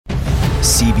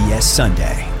CBS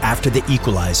Sunday, after The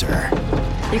Equalizer.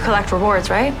 You collect rewards,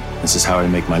 right? This is how I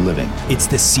make my living. It's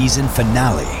the season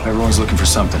finale. Everyone's looking for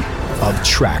something. Of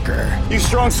Tracker. You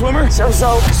strong swimmer?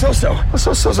 So-so.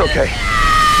 So-so's okay.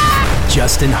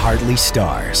 Justin Hartley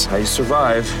stars. How you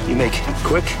survive, you make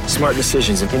quick, smart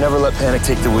decisions, and you never let panic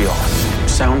take the wheel.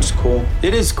 Sounds cool.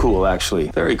 It is cool, actually.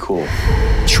 Very cool.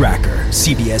 Tracker,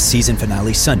 CBS season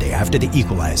finale Sunday after The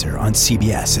Equalizer on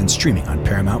CBS and streaming on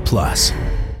Paramount+.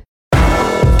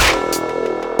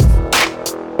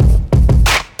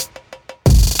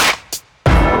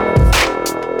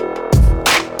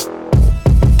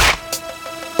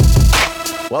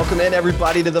 Welcome in,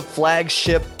 everybody, to the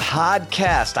Flagship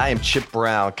Podcast. I am Chip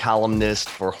Brown, columnist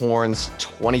for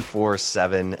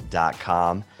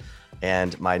Horns247.com,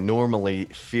 and my normally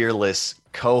fearless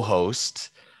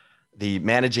co-host, the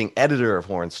managing editor of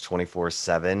Horns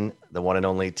 24/7, the one and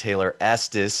only Taylor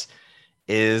Estes,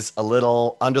 is a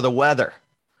little under the weather.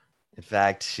 In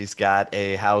fact, she's got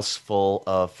a house full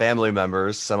of family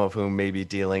members, some of whom may be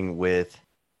dealing with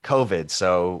COVID.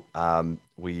 So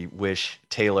we wish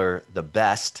Taylor the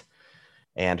best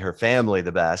and her family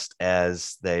the best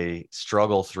as they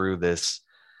struggle through this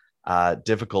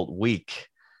difficult week.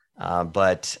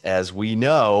 But as we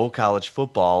know, college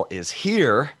football is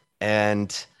here.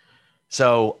 And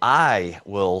so I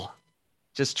will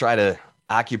just try to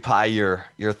occupy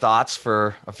your thoughts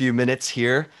for a few minutes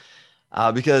here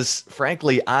because,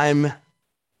 frankly, I'm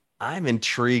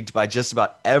intrigued by just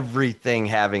about everything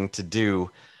having to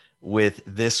do with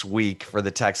this week for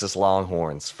the Texas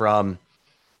Longhorns, from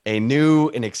a new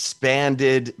and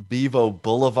expanded Bevo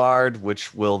Boulevard,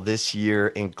 which will this year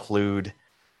include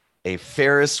a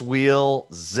Ferris wheel,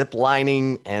 zip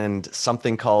lining, and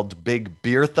something called Big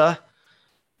Bertha,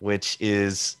 which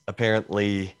is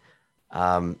apparently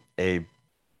a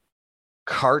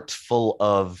cart full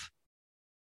of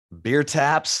beer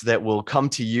taps that will come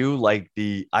to you like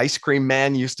the ice cream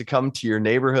man used to come to your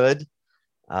neighborhood.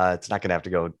 It's not going to have to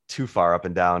go too far up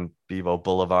and down Bevo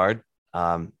Boulevard,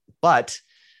 but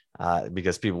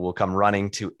because people will come running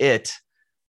to it.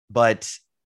 But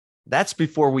that's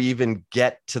before we even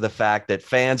get to the fact that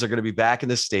fans are going to be back in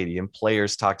the stadium.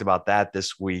 Players talked about that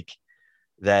this week,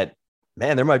 that,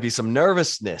 man, there might be some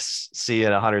nervousness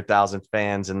seeing 100,000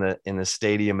 fans in the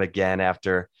stadium again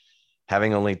after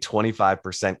having only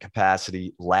 25%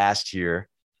 capacity last year.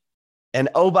 And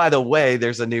oh, by the way,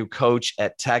 there's a new coach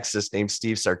at Texas named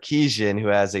Steve Sarkisian, who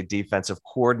has a defensive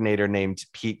coordinator named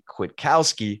Pete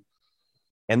Kwiatkowski.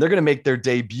 And they're going to make their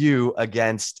debut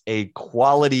against a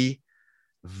quality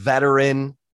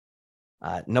veteran,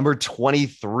 number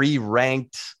 23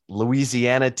 ranked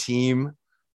Louisiana team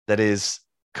that is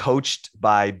coached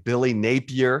by Billy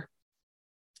Napier,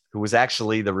 who was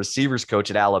actually the receivers coach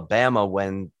at Alabama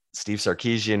when Steve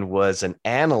Sarkisian was an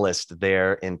analyst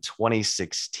there in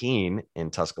 2016 in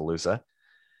Tuscaloosa,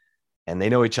 and they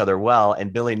know each other well.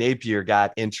 And Billy Napier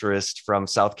got interest from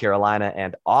South Carolina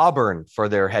and Auburn for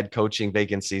their head coaching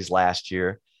vacancies last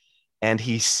year. And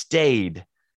he stayed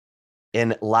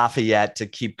in Lafayette to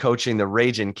keep coaching the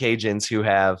Ragin' Cajuns, who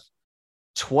have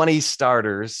 20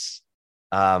 starters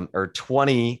or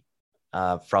 20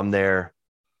 from their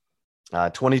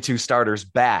 22 starters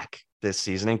back this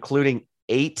season, including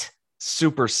 8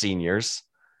 super seniors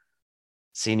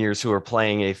who are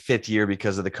playing a fifth year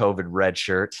because of the COVID red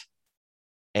shirt,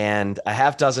 and a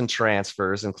half dozen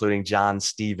transfers, including John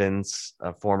Stevens,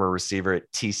 a former receiver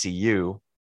at TCU,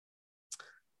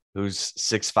 who's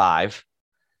 6'5".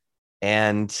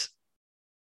 And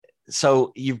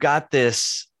so you've got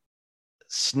this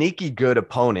sneaky good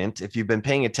opponent. If you've been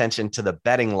paying attention to the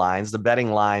betting lines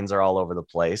are all over the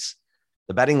place.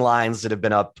 The betting lines that have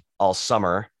been up all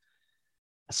summer,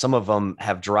 some of them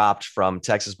have dropped from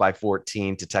Texas by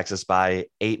 14 to Texas by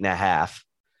 8.5.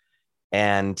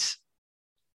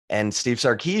 And Steve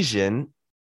Sarkisian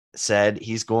said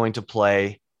he's going to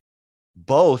play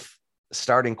both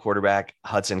starting quarterback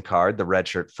Hudson Card, the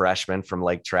redshirt freshman from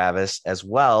Lake Travis, as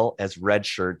well as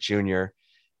redshirt junior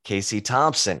Casey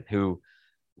Thompson, who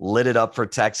lit it up for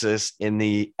Texas in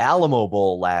the Alamo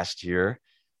Bowl last year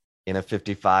in a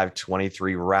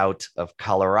 55-23 rout of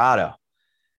Colorado.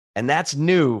 And that's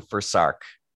new for Sark.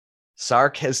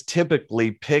 Sark has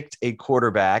typically picked a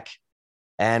quarterback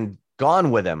and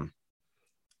gone with him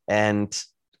and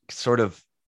sort of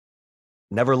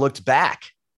never looked back.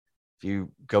 If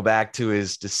you go back to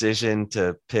his decision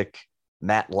to pick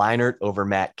Matt Leinart over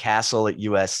Matt Castle at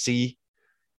USC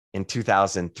in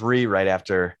 2003, right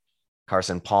after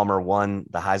Carson Palmer won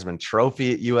the Heisman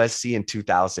Trophy at USC in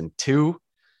 2002,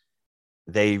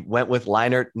 They went with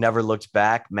Leinart, never looked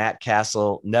back. Matt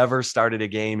Castle never started a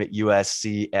game at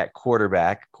USC at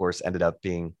quarterback. Of course, ended up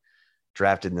being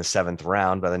drafted in the 7th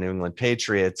round by the New England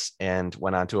Patriots and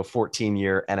went on to a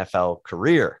 14-year NFL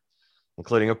career,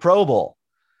 including a Pro Bowl.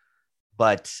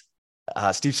 But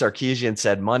Steve Sarkisian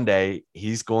said Monday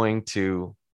he's going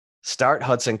to start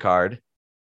Hudson Card.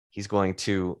 He's going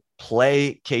to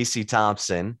play Casey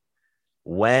Thompson.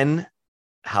 When,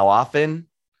 how often,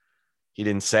 he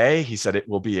didn't say. He said it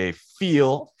will be a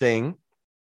feel thing.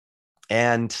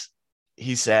 And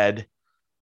he said,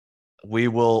 we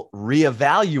will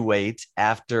reevaluate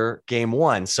after game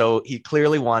 1. So he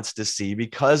clearly wants to see,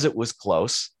 because it was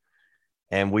close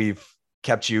and we've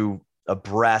kept you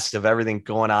abreast of everything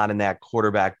going on in that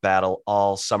quarterback battle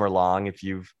all summer long. If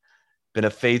you've been a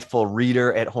faithful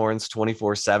reader at Horns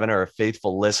 24/7 or a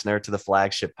faithful listener to the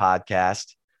flagship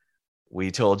podcast,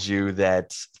 we told you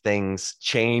that things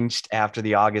changed after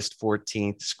the August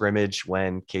 14th scrimmage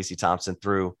when Casey Thompson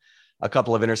threw a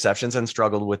couple of interceptions and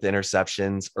struggled with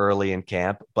interceptions early in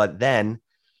camp, but then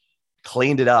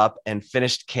cleaned it up and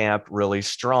finished camp really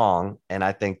strong. And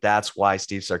I think that's why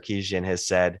Steve Sarkisian has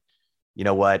said, you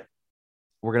know what,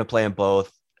 we're going to play them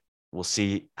both. We'll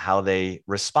see how they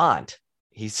respond.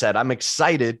 He said, I'm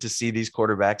excited to see these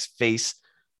quarterbacks face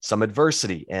some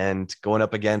adversity and going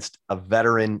up against a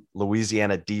veteran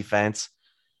Louisiana defense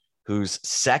whose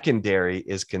secondary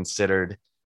is considered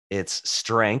its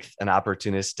strength, an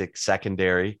opportunistic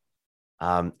secondary,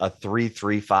 a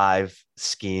 3-3-5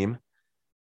 scheme.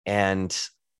 And,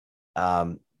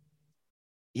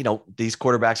 these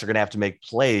quarterbacks are going to have to make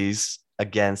plays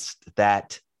against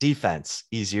that defense.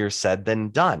 Easier said than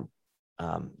done.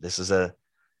 This is a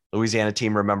Louisiana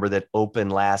team, remember, that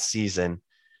opened last season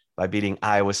by beating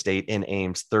Iowa State in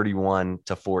Ames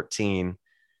 31-14.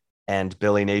 And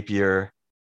Billy Napier,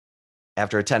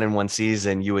 after a 10-1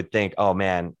 season, you would think, oh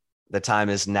man, the time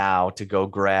is now to go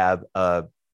grab a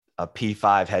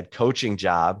P5 head coaching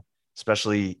job,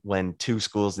 especially when 2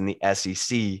 schools in the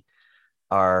SEC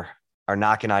are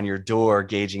knocking on your door,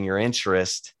 gauging your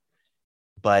interest.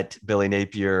 But Billy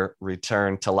Napier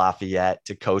returned to Lafayette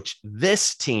to coach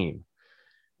this team,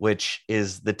 which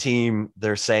is the team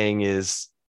they're saying is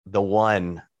the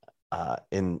one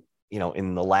in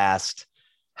the last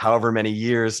however many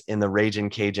years in the Ragin'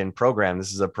 Cajun program.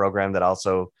 This is a program that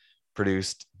also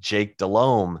produced Jake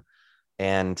Delhomme.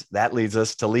 And that leads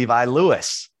us to Levi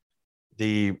Lewis,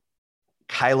 the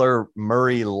Kyler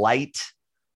Murray light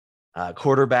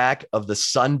quarterback of the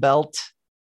Sun Belt.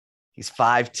 He's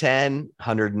 5'10",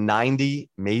 190,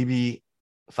 maybe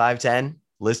 5'10",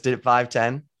 listed at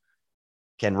 5'10".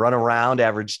 Can run around,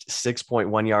 averaged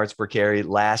 6.1 yards per carry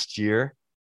last year,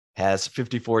 has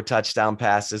 54 touchdown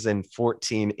passes and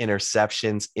 14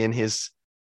 interceptions in his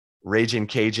Ragin'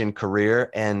 Cajun career,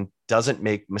 and doesn't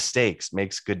make mistakes,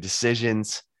 makes good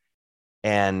decisions.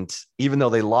 And even though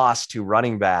they lost 2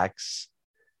 running backs,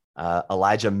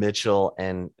 Elijah Mitchell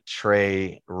and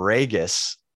Trey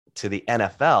Regis, to the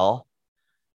NFL,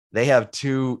 they have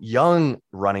 2 young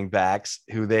running backs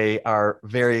who they are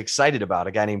very excited about.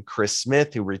 A guy named Chris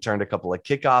Smith, who returned a couple of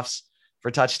kickoffs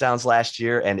for touchdowns last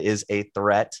year and is a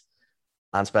threat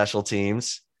on special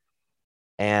teams.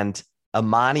 And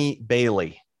Amani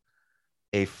Bailey,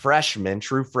 a freshman,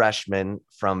 true freshman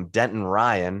from Denton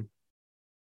Ryan,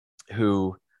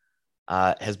 who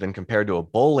has been compared to a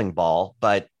bowling ball,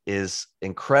 but was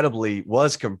incredibly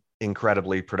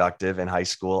productive in high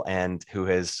school, and who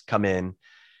has come in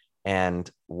and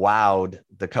wowed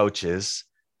the coaches.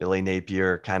 Billy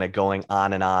Napier kind of going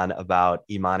on and on about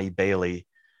Imani Bailey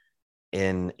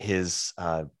in his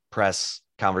press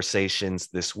conversations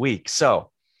this week.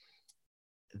 So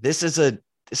this is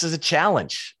a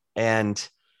challenge. And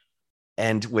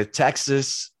with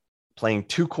Texas playing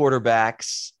 2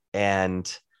 quarterbacks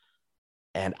and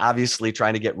obviously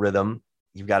trying to get rhythm,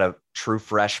 you've got a true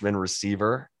freshman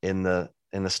receiver in the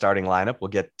starting lineup. We'll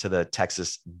get to the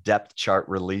Texas depth chart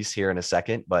release here in a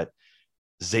second, but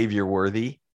Xavier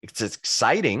Worthy, it's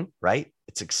exciting, right?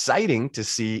 It's exciting to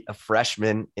see a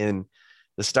freshman in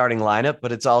the starting lineup,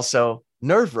 but it's also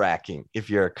nerve-wracking if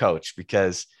you're a coach,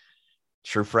 because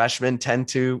true freshmen tend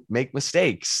to make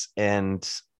mistakes, and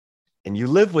you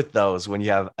live with those when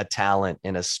you have a talent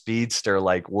and a speedster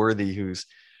like Worthy, who's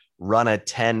run a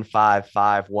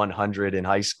 10.55 100 in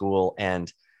high school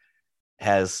and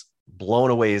has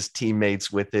blown away his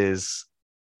teammates with his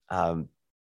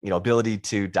ability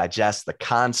to digest the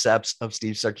concepts of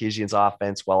Steve Sarkisian's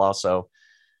offense while also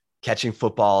catching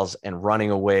footballs and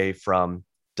running away from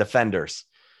defenders.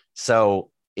 So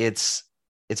it's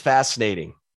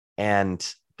fascinating, and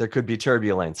there could be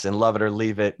turbulence, and love it or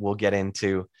leave it, we'll get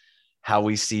into how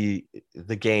we see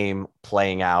the game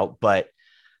playing out. But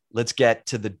let's get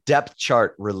to the depth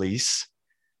chart release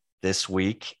this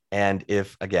week. And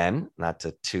if, again, not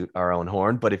to toot our own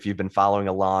horn, but if you've been following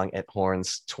along at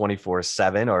Horns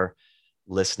 24/7 or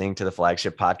listening to the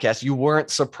flagship podcast, you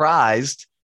weren't surprised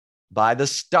by the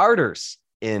starters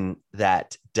in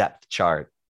that depth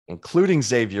chart, including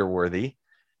Xavier Worthy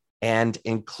and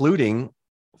including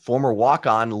former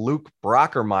walk-on Luke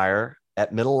Brockermeyer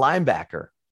at middle linebacker.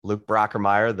 Luke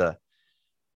Brockermeyer,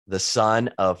 the son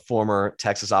of former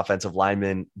Texas offensive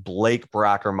lineman Blake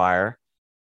Brockermeyer,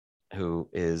 who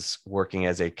is working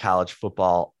as a college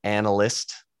football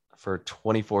analyst for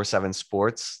 24/7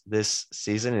 Sports this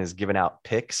season and is giving out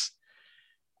picks.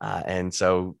 And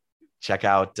so check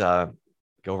out, go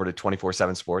over to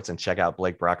 24/7 Sports and check out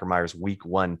Blake Brockermeyer's week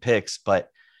 1 picks. But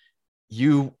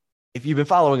if you've been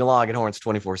following along at Horns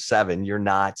 24/7, you're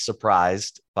not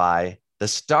surprised by the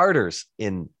starters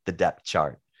in the depth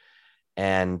chart.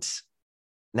 And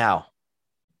now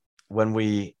when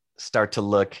we start to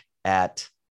look at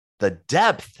the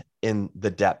depth in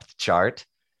the depth chart,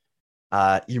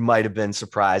 you might have been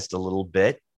surprised a little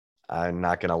bit. I'm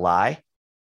not going to lie.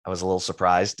 I was a little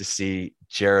surprised to see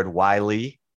Jared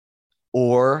Wiley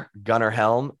or Gunnar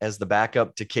Helm as the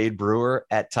backup to Cade Brewer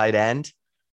at tight end.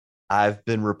 I've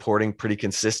been reporting pretty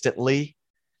consistently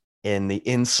in the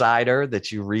Insider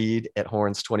that you read at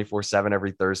Horns 24/7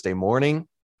 every Thursday morning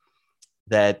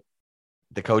that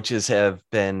the coaches have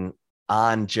been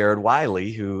on Jared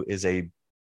Wiley, who is a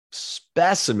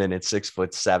specimen at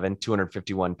 6'7",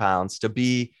 251 pounds, to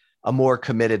be a more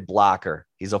committed blocker.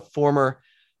 He's a former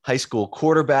high school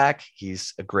quarterback.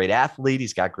 He's a great athlete.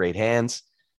 He's got great hands,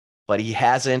 but he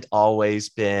hasn't always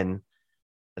been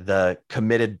the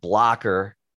committed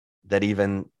blocker that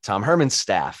even Tom Herman's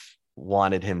staff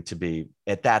wanted him to be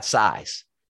at that size.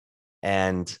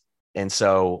 And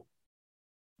so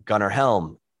Gunnar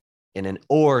Helm in an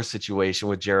or situation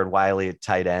with Jared Wiley at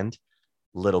tight end,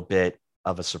 little bit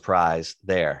of a surprise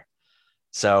there.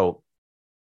 So,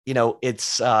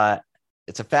 it's a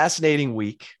fascinating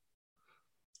week.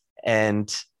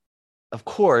 And of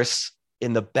course,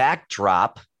 in the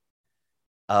backdrop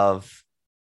of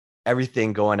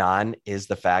everything going on is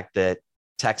the fact that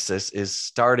Texas is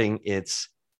starting its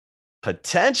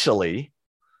potentially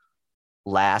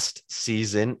last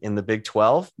season in the Big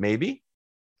 12, maybe.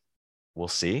 We'll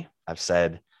see. I've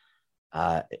said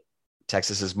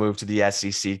Texas's move to the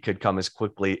SEC could come as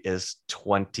quickly as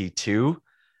 22.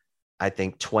 I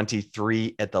think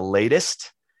 23 at the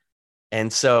latest.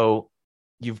 And so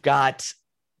you've got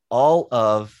all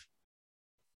of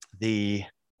the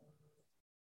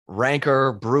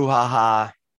rancor,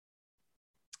 brouhaha,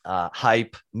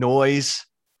 hype, noise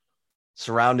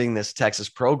surrounding this Texas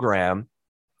program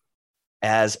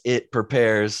as it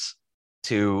prepares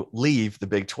to leave the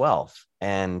Big 12.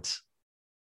 And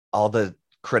all the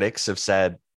critics have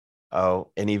said,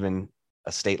 and even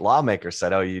a state lawmaker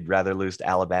said, you'd rather lose to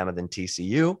Alabama than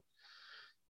TCU.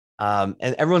 And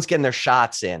everyone's getting their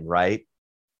shots in, right?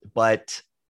 But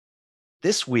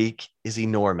this week is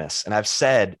enormous. And I've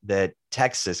said that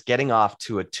Texas getting off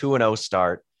to a 2-0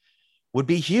 start would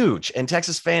be huge. And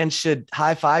Texas fans should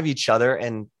high five each other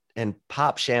and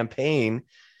pop champagne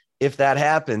if that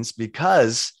happens,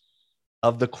 because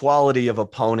of the quality of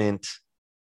opponent.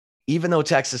 Even though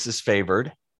Texas is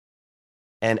favored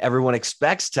and everyone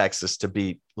expects Texas to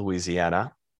beat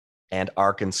Louisiana and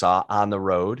Arkansas on the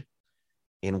road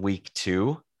in week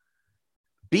 2,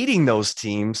 beating those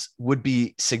teams would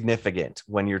be significant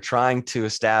when you're trying to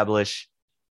establish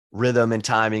rhythm and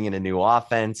timing in a new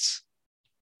offense,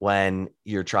 when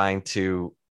you're trying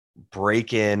to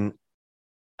break in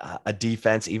a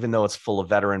defense, even though it's full of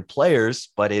veteran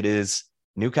players, but it is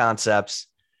new concepts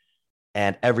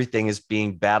and everything is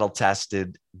being battle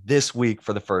tested this week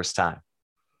for the first time.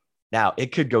 Now,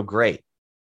 it could go great.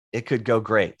 It could go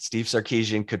great. Steve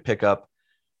Sarkisian could pick up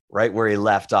right where he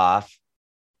left off,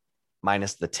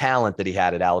 minus the talent that he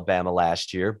had at Alabama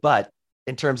last year. But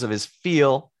in terms of his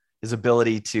feel, his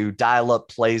ability to dial up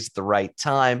plays at the right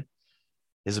time,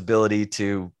 his ability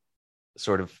to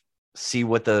sort of see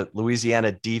what the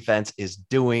Louisiana defense is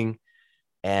doing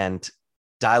and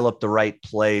dial up the right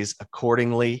plays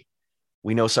accordingly.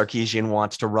 We know Sarkisian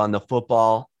wants to run the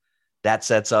football. That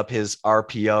sets up his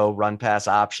RPO, run pass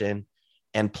option,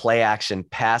 and play action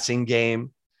passing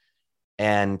game.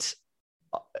 And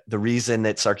the reason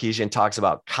that Sarkisian talks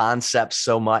about concepts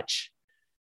so much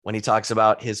when he talks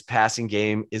about his passing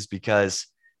game is because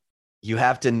you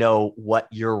have to know what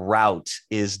your route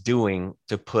is doing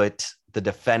to put the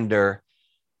defender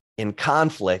in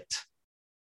conflict,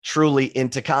 truly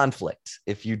into conflict.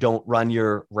 If you don't run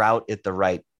your route at the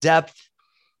right depth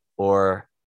or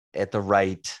at the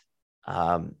right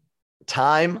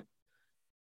time,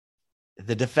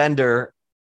 the defender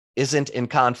isn't in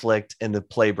conflict and the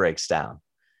play breaks down.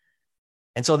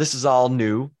 And so this is all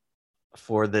new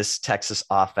for this Texas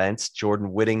offense.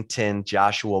 Jordan Whittington,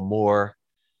 Joshua Moore,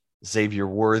 Xavier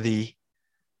Worthy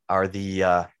are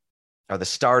the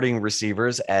starting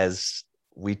receivers, as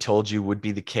we told you would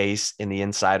be the case in the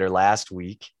Insider last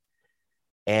week.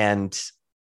 And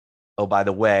oh, by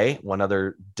the way, one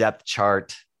other depth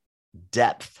chart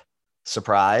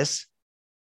surprise,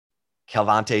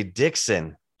 Kelvontae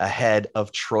Dixon ahead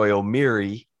of Troy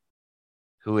O'Meary,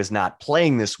 who is not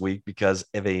playing this week because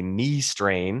of a knee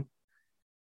strain.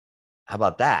 How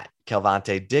about that?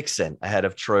 Kelvontae Dixon ahead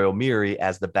of Troy O'Meary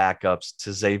as the backups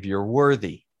to Xavier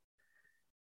Worthy.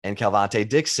 And Kelvontae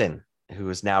Dixon, who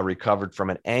is now recovered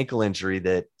from an ankle injury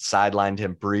that sidelined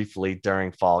him briefly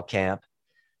during fall camp,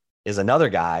 is another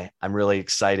guy I'm really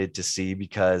excited to see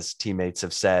because teammates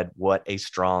have said what a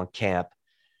strong camp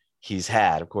he's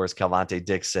had. Of course, Kelvontae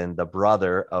Dixon, the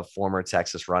brother of former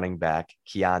Texas running back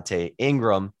Keontae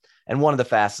Ingram, and one of the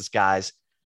fastest guys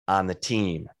on the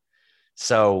team.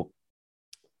 So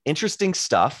interesting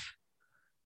stuff.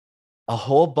 A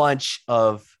whole bunch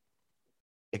of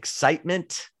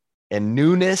excitement and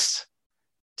newness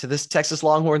to this Texas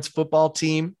Longhorns football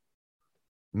team,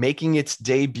 making its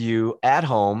debut at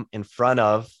home in front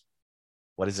of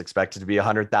what is expected to be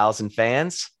 100,000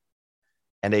 fans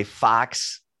and a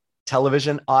Fox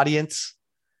television audience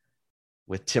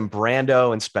with Tim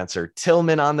Brando and Spencer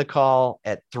Tillman on the call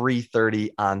at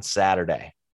 3:30 on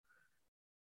Saturday.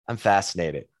 I'm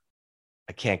fascinated.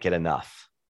 I can't get enough.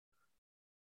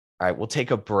 All right, we'll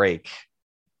take a break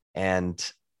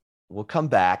and we'll come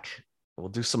back. We'll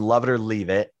do some love it or leave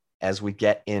it as we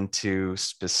get into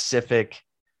specific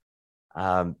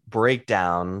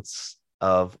breakdowns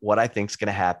of what I think is going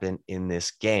to happen in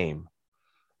this game.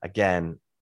 Again,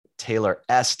 Taylor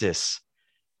Estes,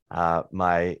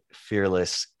 my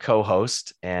fearless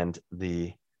co-host and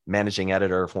the managing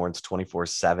editor of Horns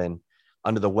 24/7,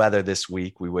 under the weather this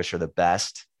week. We wish her the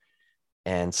best.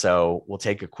 And so we'll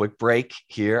take a quick break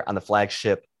here on the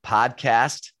flagship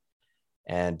podcast.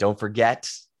 And don't forget,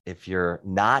 if you're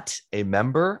not a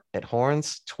member at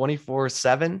Horns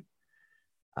 24/7,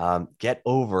 get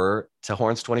over to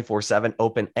Horns 24/7,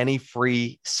 open any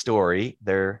free story.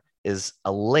 There is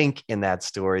a link in that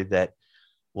story that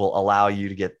will allow you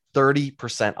to get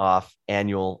 30% off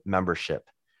annual membership.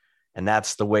 And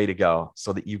that's the way to go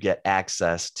so that you get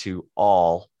access to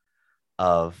all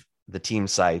of the team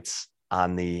sites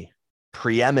on the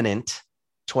preeminent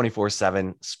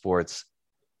 24/7 sports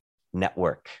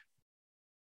network.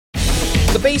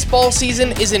 The baseball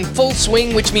season is in full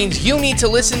swing, which means you need to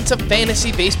listen to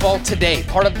Fantasy Baseball Today,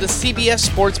 part of the CBS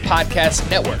Sports Podcast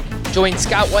Network. Join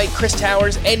Scott White, Chris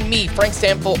Towers, and me, Frank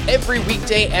Stample, every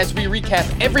weekday as we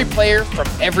recap every player from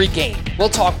every game. We'll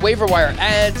talk waiver wire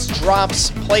ads,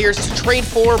 drops, players to trade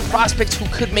for, prospects who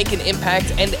could make an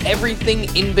impact, and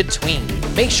everything in between.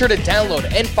 Make sure to download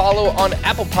and follow on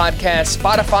Apple Podcasts,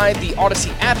 Spotify, the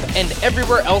Odyssey app, and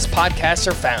everywhere else podcasts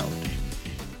are found.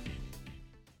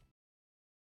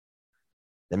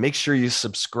 Then make sure you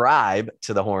subscribe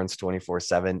to the Horns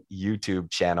 24/7 YouTube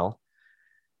channel,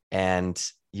 and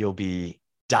you'll be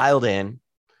dialed in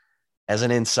as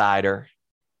an insider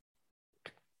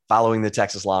following the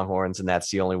Texas Longhorns, and that's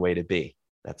the only way to be.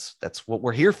 That's what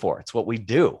we're here for. It's what we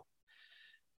do.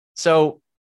 So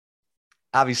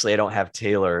obviously I don't have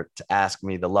Taylor to ask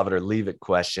me the love it or leave it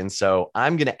question, so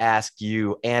I'm going to ask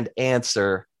you and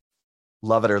answer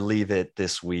love it or leave it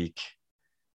this week.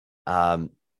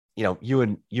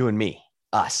 You and me,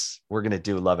 us, we're going to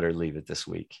do love it or leave it this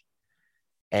week.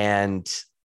 And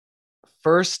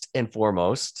first and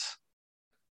foremost,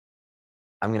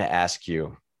 I'm going to ask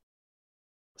you,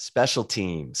 special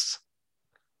teams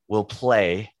will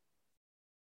play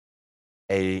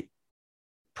a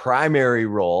primary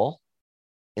role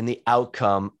in the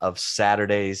outcome of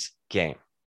Saturday's game.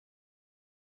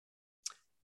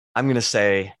 I'm going to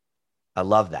say I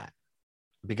love that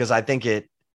because I think it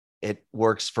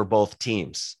works for both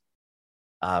teams.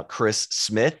 Chris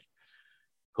Smith,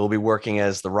 who will be working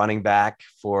as the running back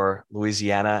for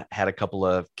Louisiana, had a couple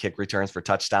of kick returns for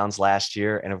touchdowns last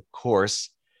year. And of course,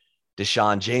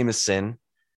 Deshaun Jameson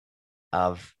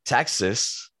of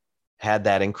Texas had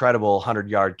that incredible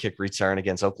 100-yard kick return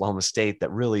against Oklahoma State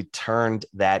that really turned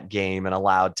that game and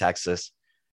allowed Texas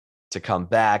to come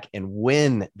back and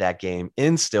win that game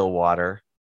in Stillwater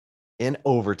in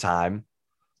overtime.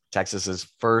 Texas's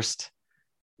first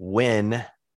win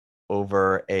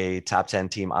over a top 10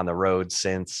 team on the road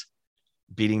since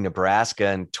beating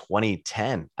Nebraska in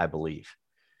 2010, I believe.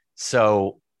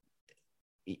 So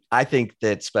I think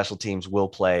that special teams will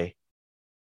play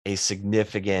a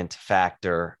significant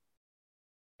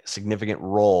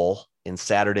role in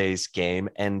Saturday's game.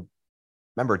 And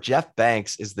remember, Jeff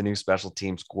Banks is the new special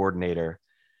teams coordinator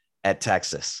at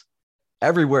Texas.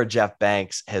 Everywhere Jeff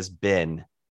Banks has been,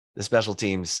 the special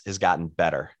teams has gotten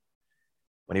better.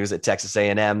 When he was at Texas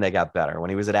A&M, they got better.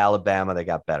 When he was at Alabama, they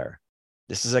got better.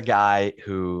 This is a guy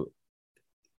who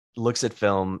looks at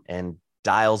film and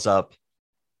dials up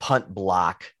punt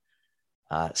block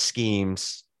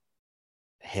schemes.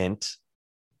 Hint,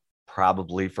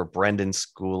 probably for Brendan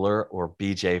Schooler or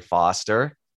BJ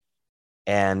Foster,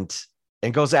 and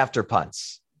goes after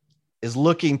punts, is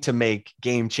looking to make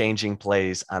game-changing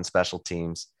plays on special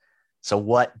teams. So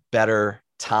what better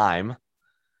time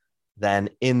than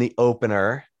in the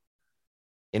opener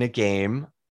in a game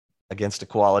against a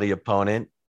quality opponent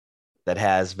that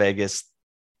has Vegas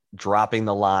dropping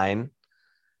the line?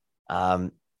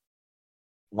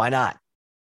 Why not?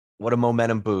 What a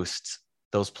momentum boost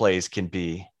those plays can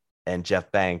be. And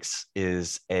Jeff Banks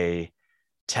is a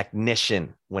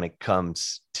technician when it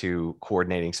comes to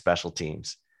coordinating special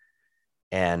teams.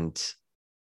 And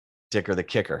Dicker the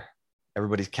kicker.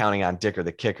 Everybody's counting on Dicker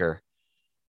the kicker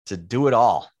to do it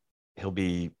all. He'll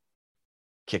be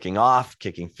kicking off,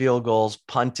 kicking field goals,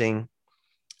 punting.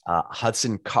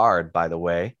 Hudson Card, by the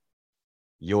way,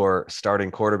 your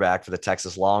starting quarterback for the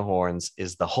Texas Longhorns,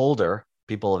 is the holder.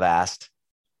 People have asked,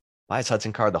 why is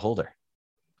Hudson Card the holder?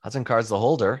 Hudson Card's the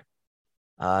holder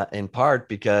in part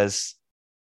because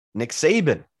Nick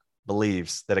Saban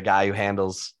believes that a guy who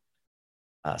handles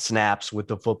snaps with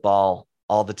the football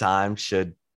all the time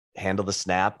should handle the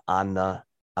snap on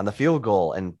the field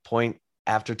goal and point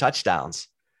after touchdowns.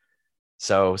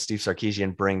 So Steve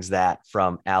Sarkisian brings that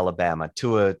from Alabama.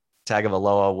 Tua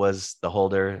Tagovailoa was the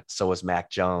holder. So was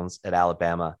Mac Jones at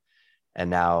Alabama.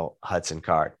 And now Hudson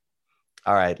Card.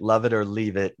 All right. Love it or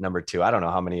leave it. Number 2. I don't know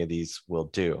how many of these we'll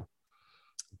do,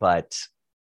 but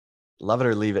love it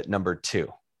or leave it. Number 2.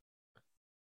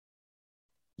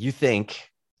 You think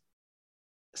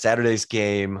Saturday's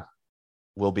game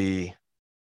will be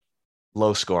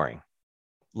low scoring?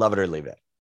 Love it or leave it.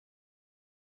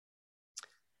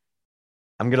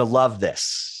 I'm going to love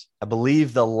this. I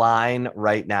believe the line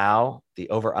right now, the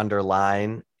over-under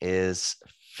line is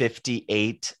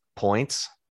 58 points.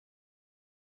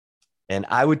 And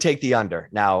I would take the under.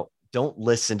 Now, don't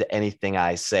listen to anything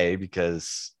I say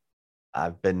because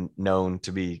I've been known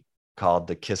to be called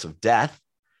the kiss of death.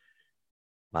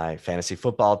 My fantasy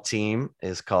football team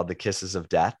is called the Kisses of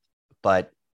Death.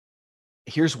 But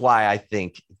here's why I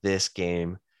think this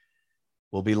game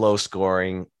will be low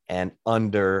scoring and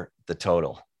under the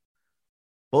total.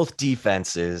 Both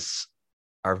defenses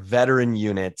are veteran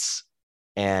units.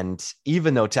 And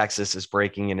even though Texas is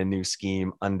breaking in a new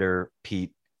scheme under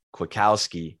Pete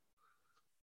Kwiatkowski,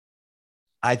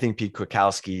 I think Pete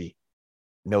Kwiatkowski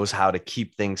knows how to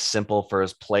keep things simple for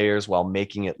his players while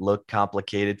making it look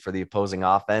complicated for the opposing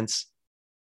offense,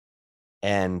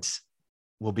 and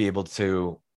will be able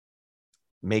to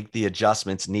make the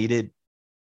adjustments needed.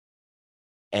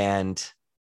 And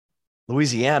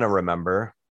Louisiana,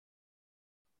 remember,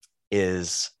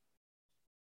 is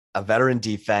a veteran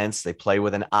defense. They play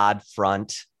with an odd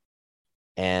front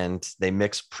and they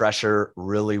mix pressure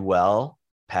really well.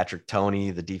 Patrick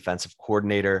Toney, the defensive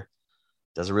coordinator,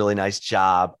 does a really nice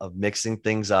job of mixing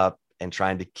things up and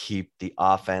trying to keep the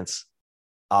offense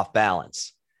off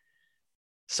balance.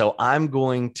 So I'm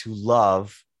going to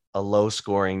love a low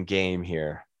scoring game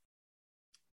here.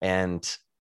 And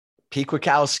Pete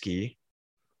Kwiatkowski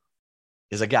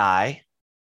is a guy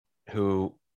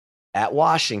who at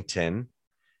Washington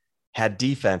had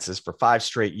defenses for 5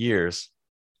 straight years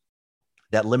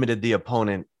that limited the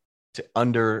opponent to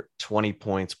under 20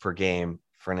 points per game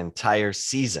for an entire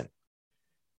season.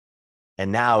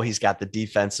 And now he's got the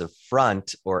defensive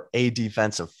front, or a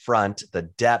defensive front, the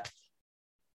depth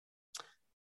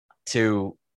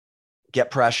to get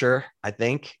pressure, I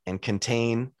think, and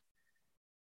contain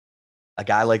a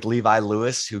guy like Levi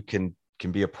Lewis, who can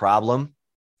be a problem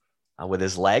with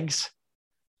his legs.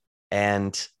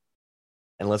 And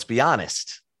let's be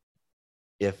honest,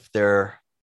 if there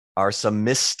are some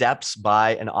missteps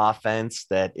by an offense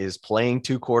that is playing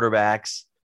 2 quarterbacks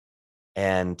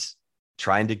and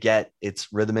trying to get its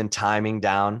rhythm and timing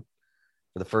down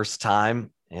for the first time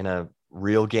in a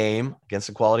real game against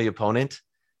a quality opponent,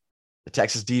 the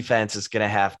Texas defense is going to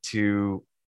have to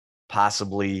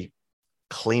possibly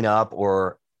clean up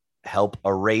or help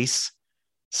erase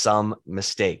some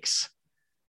mistakes.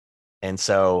 And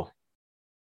so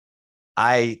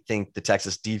I think the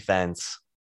Texas defense,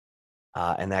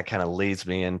 and that kind of leads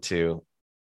me into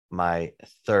my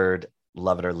third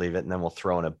love it or leave it, and then we'll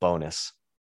throw in a bonus.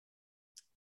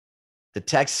 The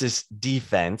Texas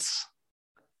defense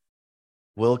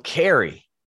will carry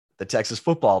the Texas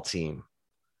football team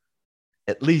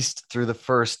at least through the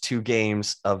first 2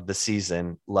 games of the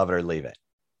season, love it or leave it.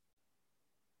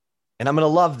 And I'm going to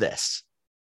love this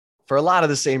for a lot of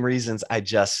the same reasons I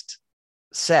just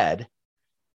said,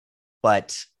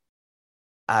 but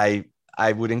I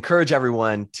would encourage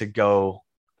everyone to go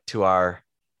to our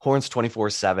Horns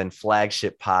 24/7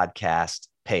 flagship podcast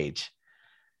page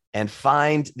and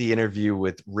find the interview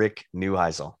with Rick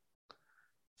Neuheisel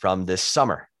from this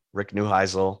summer. Rick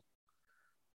Neuheisel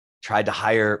tried to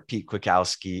hire Pete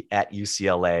Kwiatkowski at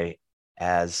UCLA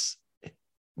as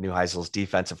Neuheisel's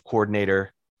defensive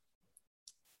coordinator.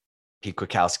 Pete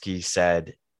Kwiatkowski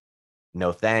said,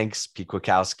 no thanks. Pete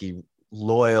Kwiatkowski,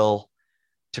 loyal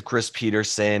to Chris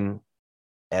Peterson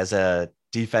as a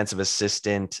defensive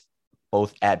assistant,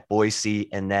 both at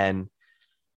Boise and then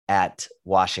at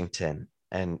Washington,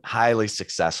 and highly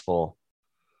successful.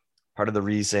 Part of the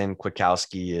reason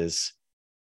Kwiatkowski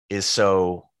is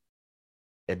so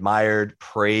admired,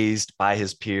 praised by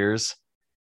his peers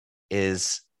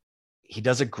is he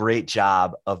does a great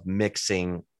job of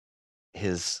mixing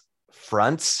his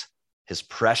fronts, his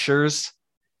pressures.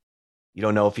 You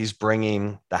don't know if he's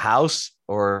bringing the house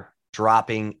or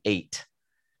dropping 8.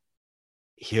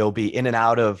 He'll be in and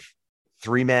out of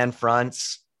 3-man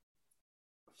fronts,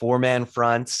 4-man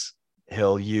fronts.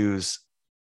 He'll use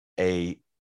a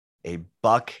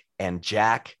buck and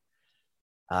jack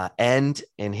end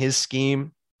in his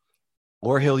scheme,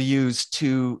 or he'll use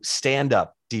 2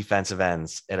 stand-up defensive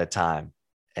ends at a time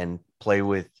and play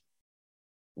with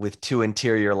 2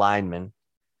 interior linemen.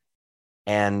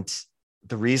 And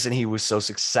the reason he was so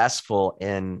successful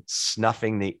in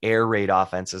snuffing the air raid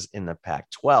offenses in the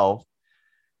Pac-12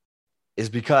 is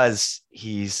because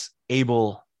he's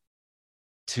able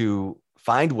to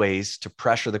find ways to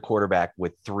pressure the quarterback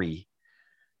with 3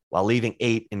 while leaving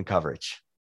 8 in coverage.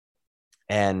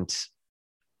 And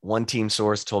one team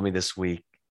source told me this week,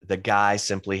 the guy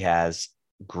simply has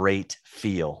great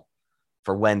feel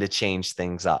for when to change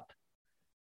things up.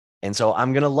 And so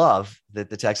I'm going to love that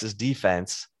the Texas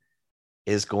defense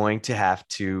is going to have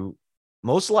to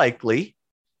most likely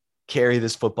carry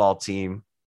this football team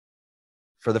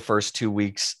for the first 2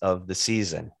 weeks of the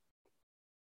season.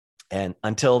 And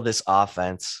until this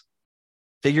offense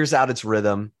figures out its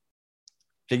rhythm,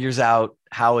 figures out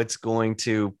how it's going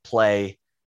to play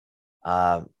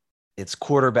its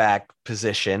quarterback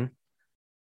position.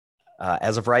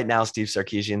 As of right now, Steve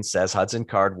Sarkisian says Hudson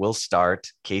Card will start,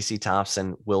 Casey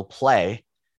Thompson will play,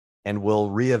 and will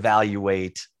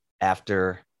reevaluate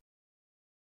after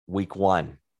week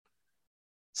 1.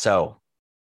 So,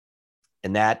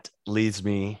 and that leads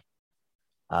me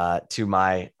to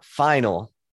my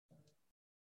final.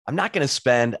 I'm not going to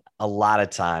spend a lot of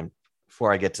time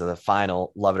before I get to the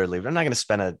final love it or leave it. I'm not going to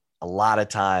spend a lot of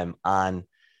time on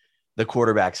the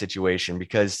quarterback situation,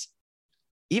 because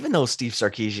even though Steve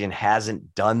Sarkisian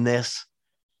hasn't done this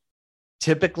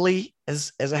typically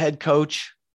as a head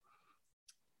coach,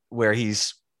 where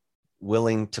he's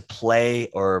willing to play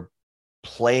or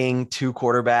playing 2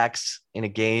 quarterbacks in a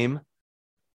game,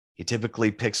 he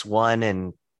typically picks one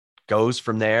and goes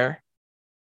from there.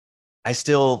 I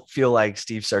still feel like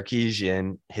Steve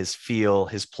Sarkisian, his feel,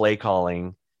 his play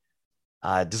calling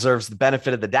deserves the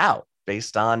benefit of the doubt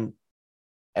based on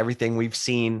everything we've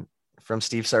seen from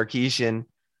Steve Sarkisian,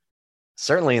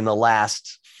 certainly in the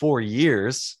last 4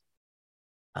 years,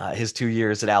 his 2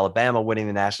 years at Alabama, winning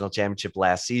the national championship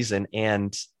last season,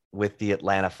 and with the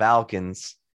Atlanta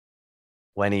Falcons,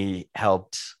 when he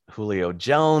helped Julio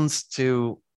Jones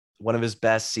to one of his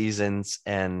best seasons,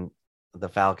 and the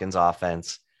Falcons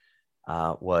offense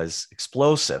was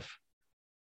explosive.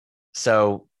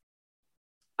 So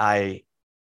I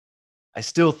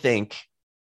still think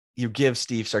you give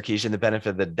Steve Sarkisian the benefit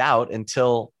of the doubt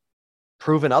until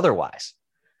proven otherwise.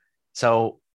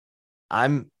 So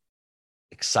I'm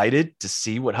excited to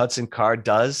see what Hudson Card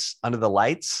does under the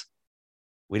lights.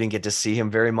 We didn't get to see him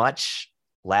very much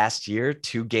last year,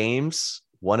 2 games,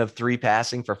 1 of 3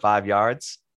 passing for 5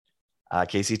 yards.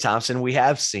 Casey Thompson, we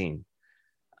have seen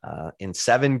in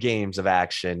 7 games of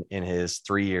action in his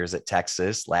 3 years at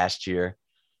Texas. Last year,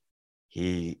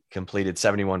 he completed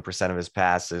 71% of his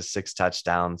passes, 6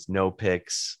 touchdowns, no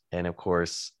picks, and of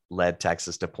course, led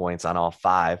Texas to points on all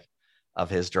 5 of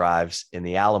his drives in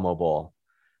the Alamo Bowl.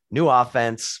 New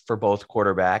offense for both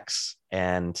quarterbacks,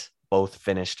 and both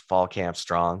finished fall camp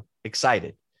strong.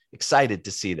 Excited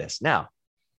to see this. Now,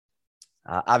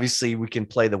 obviously, we can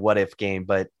play the what if game,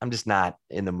 but I'm just not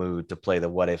in the mood to play the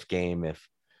what if game if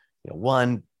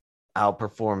one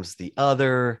outperforms the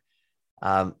other.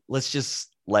 Let's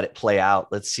just let it play out.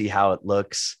 Let's see how it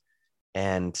looks.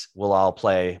 And we'll all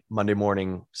play Sunday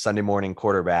morning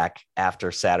quarterback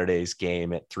after Saturday's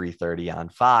game at 3:30 on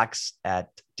Fox at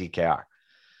DKR.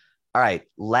 All right.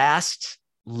 Last,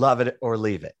 love it or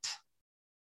leave it.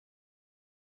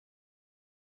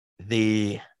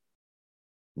 The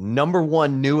number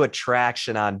one new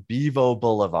attraction on Bevo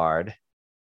Boulevard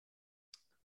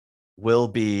will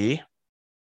be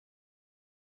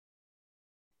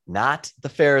not the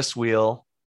Ferris wheel,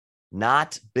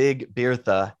 not Big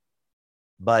Bertha,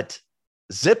 but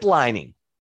zip lining.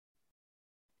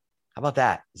 How about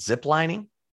that? Zip lining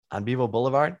on Bevo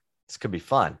Boulevard? This could be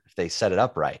fun if they set it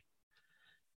up right.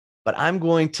 But I'm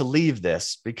going to leave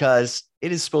this because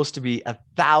it is supposed to be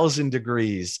 1,000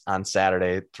 degrees on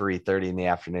Saturday at 3:30 in the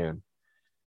afternoon.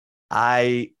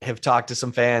 I have talked to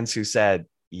some fans who said,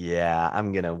 yeah,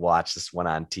 I'm going to watch this one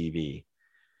on TV.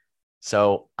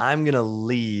 So I'm going to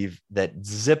leave that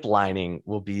zip lining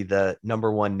will be the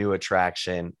number one new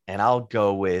attraction, and I'll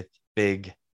go with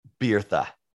Big Bertha,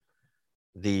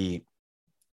 the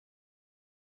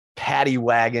paddy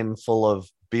wagon full of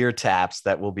beer taps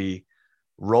that will be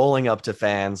rolling up to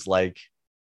fans like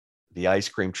the ice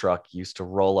cream truck used to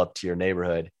roll up to your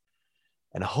neighborhood.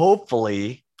 And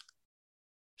hopefully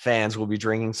fans will be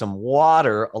drinking some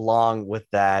water along with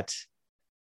that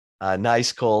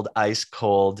nice cold, ice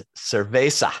cold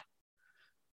cerveza.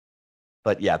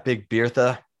 But yeah, Big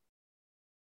Bertha,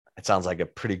 it sounds like a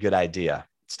pretty good idea.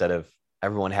 Instead of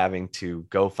everyone having to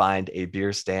go find a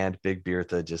beer stand, Big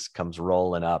Bertha just comes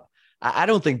rolling up. I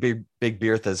don't think Big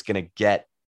Bertha is going to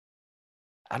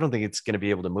I don't think it's going to be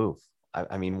able to move.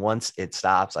 I mean, once it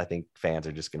stops, I think fans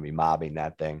are just going to be mobbing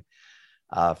that thing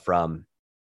from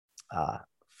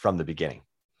the beginning.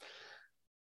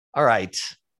 All right.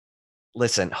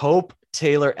 Listen, hope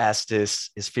Taylor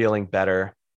Estes is feeling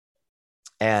better,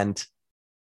 and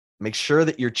make sure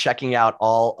that you're checking out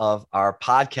all of our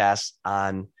podcasts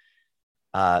on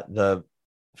the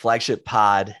Flagship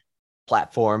Pod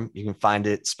platform. You can find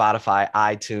it Spotify,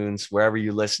 iTunes, wherever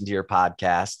you listen to your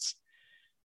podcasts,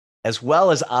 as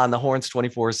well as on the Horns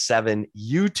 24/7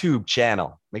 YouTube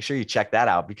channel. Make sure you check that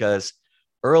out, because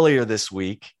earlier this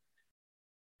week,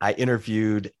 I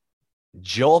interviewed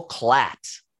Joel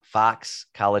Klatt, Fox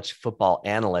college football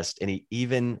analyst, and he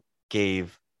even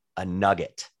gave a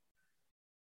nugget.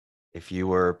 If you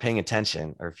were paying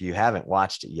attention, or if you haven't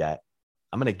watched it yet,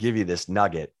 I'm going to give you this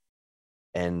nugget,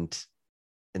 and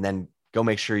then go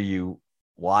make sure you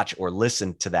watch or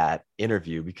listen to that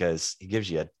interview, because he gives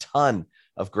you a ton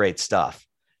of great stuff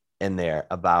in there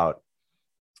about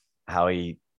how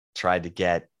he tried to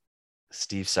get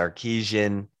Steve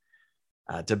Sarkisian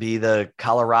to be the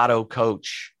Colorado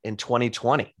coach in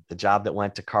 2020, the job that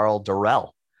went to Karl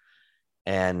Dorrell.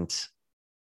 And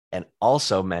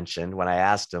also mentioned, when I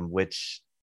asked him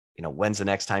when's the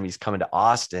next time he's coming to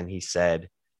Austin, he said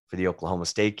for the Oklahoma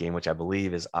State game, which I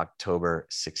believe is October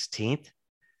 16th.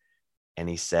 And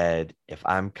he said, if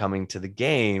I'm coming to the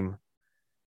game,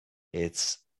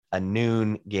 it's a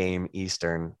noon game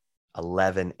Eastern,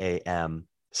 11 a.m.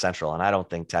 Central. And I don't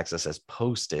think Texas has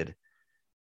posted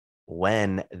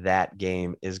when that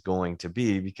game is going to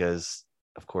be, because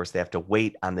of course they have to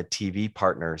wait on the TV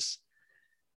partners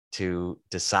to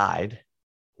decide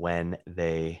when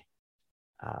they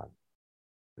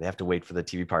have to wait for the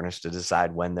TV partners to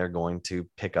decide when they're going to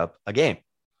pick up a game.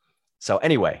 So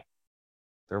anyway,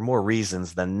 there are more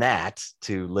reasons than that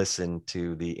to listen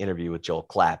to the interview with Joel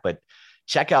Klatt, but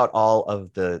check out all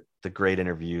of the great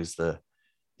interviews, the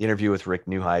interview with Rick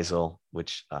Neuheisel,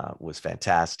 which was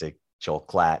fantastic, Joel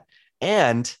Klatt,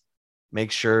 and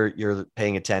make sure you're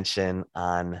paying attention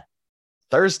on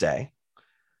Thursday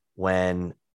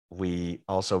when we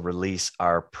also release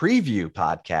our preview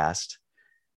podcast,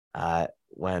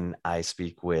 when I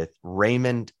speak with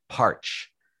Raymond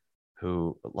Parch,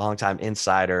 who longtime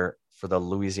insider for the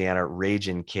Louisiana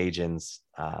Ragin' Cajuns.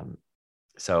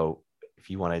 So if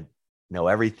you want to know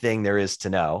everything there is to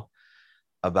know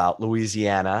about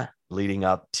Louisiana leading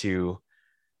up to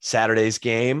Saturday's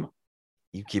game,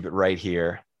 you keep it right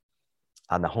here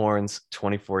on the Horns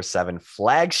 24/7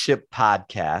 Flagship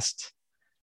Podcast,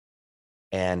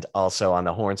 and also on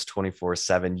the Horns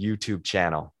 24/7 YouTube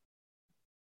channel.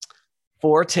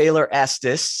 For Taylor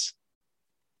Estes,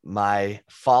 my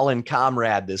fallen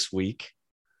comrade this week,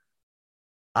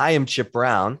 I am Chip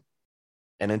Brown.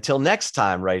 And until next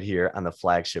time, right here on the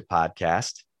Flagship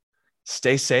Podcast,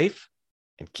 stay safe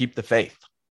and keep the faith.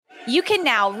 You can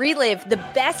now relive the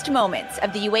best moments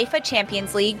of the UEFA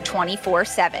Champions League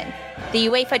 24/7. The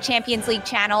UEFA Champions League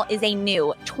channel is a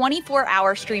new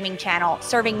 24-hour streaming channel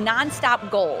serving non-stop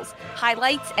goals,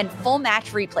 highlights, and full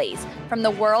match replays from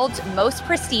the world's most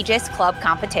prestigious club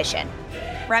competition.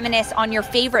 Reminisce on your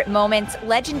favorite moments,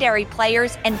 legendary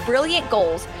players, and brilliant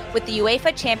goals with the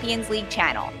UEFA Champions League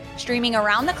channel, streaming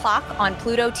around the clock on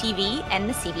Pluto TV and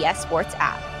the CBS Sports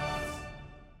app.